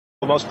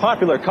The most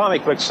popular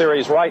comic book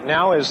series right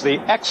now is the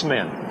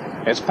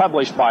X-Men. It's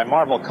published by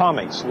Marvel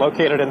Comics,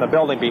 located in the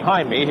building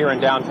behind me here in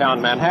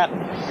downtown Manhattan.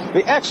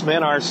 The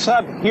X-Men are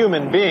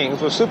subhuman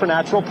beings with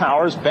supernatural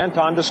powers bent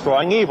on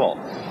destroying evil.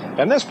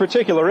 In this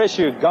particular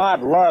issue,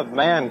 God, Love,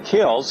 Man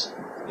Kills.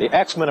 The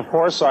X-Men, of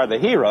course, are the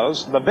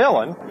heroes. The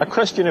villain, a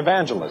Christian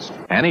evangelist.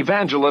 An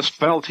evangelist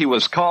felt he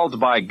was called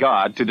by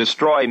God to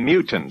destroy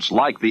mutants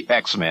like the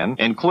X-Men,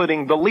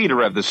 including the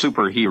leader of the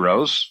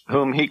superheroes,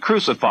 whom he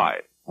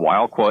crucified,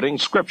 while quoting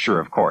scripture,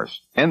 of course.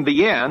 In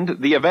the end,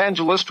 the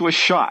evangelist was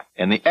shot,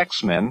 and the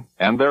X-Men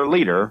and their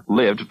leader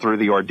lived through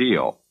the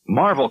ordeal.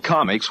 Marvel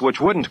Comics,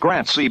 which wouldn't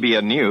grant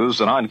CBN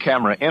News an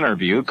on-camera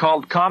interview,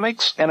 called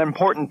comics an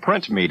important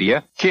print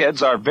media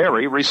kids are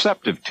very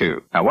receptive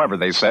to. However,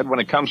 they said when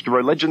it comes to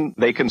religion,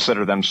 they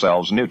consider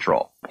themselves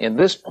neutral. In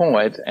this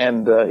point,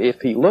 and if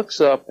he looks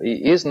up, he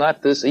is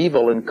not this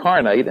evil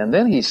incarnate, and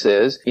then he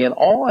says, in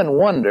awe and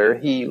wonder,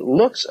 he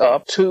looks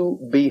up to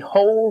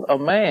behold a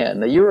man.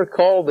 Now, you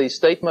recall the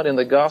statement in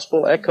the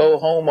gospel, Echo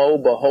Homo,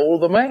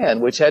 behold the man,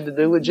 which had to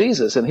do with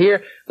Jesus. And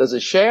here, there's a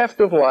shaft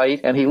of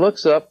light, and he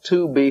looks up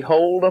to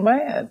behold a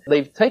man.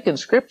 They've taken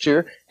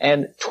scripture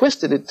and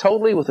twisted it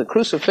totally with a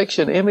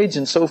crucifixion image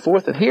and so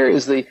forth. And here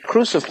is the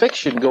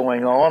crucifixion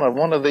going on of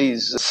one of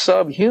these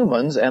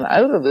subhumans, and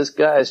out of this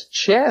guy's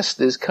chest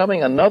is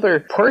coming another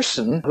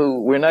person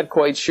who we're not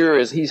quite sure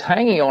is he's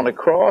hanging on a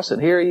cross,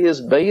 and here he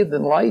is bathed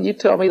in light. You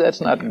tell me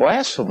that's not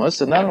blasphemous,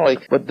 and not only,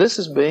 but this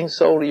is being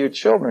sold to your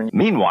children.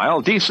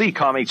 Meanwhile, DC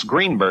Comics'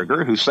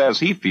 Greenberger, who says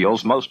he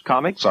feels most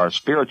comics are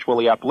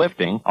spiritually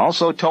uplifting,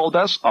 also told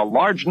us a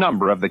large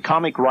number of the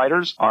comic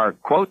writers are,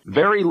 quote,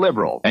 very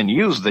liberal, and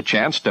use the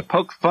chance to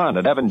poke fun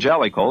at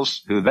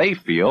evangelicals who they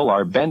feel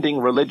are bending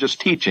religious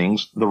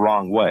teachings the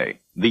wrong way.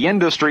 The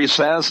industry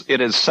says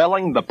it is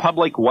selling the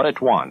public what it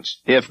wants.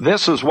 If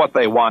this is what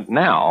they want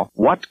now,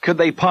 what could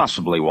they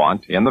possibly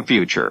want in the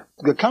future?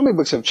 The comic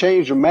books have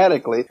changed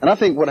dramatically, and I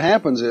think what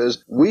happens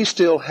is we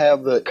still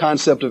have the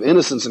concept of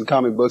innocence in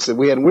comic books that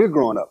we had when we were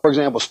growing up. For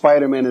example,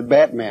 Spider-Man and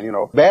Batman,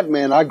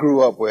 Batman I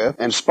grew up with,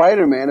 and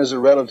Spider-Man is a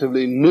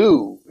relatively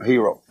new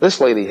hero. This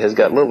lady has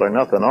got little or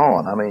nothing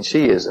on.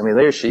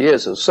 There she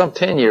is. So some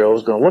 10-year-old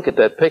is going to look at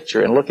that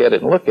picture and look at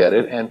it,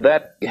 and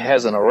that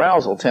has an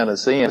arousal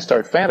tendency and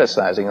start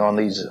fantasizing on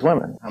these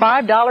women.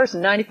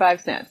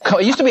 $5.95.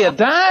 It used to be a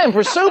dime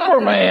for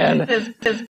Superman.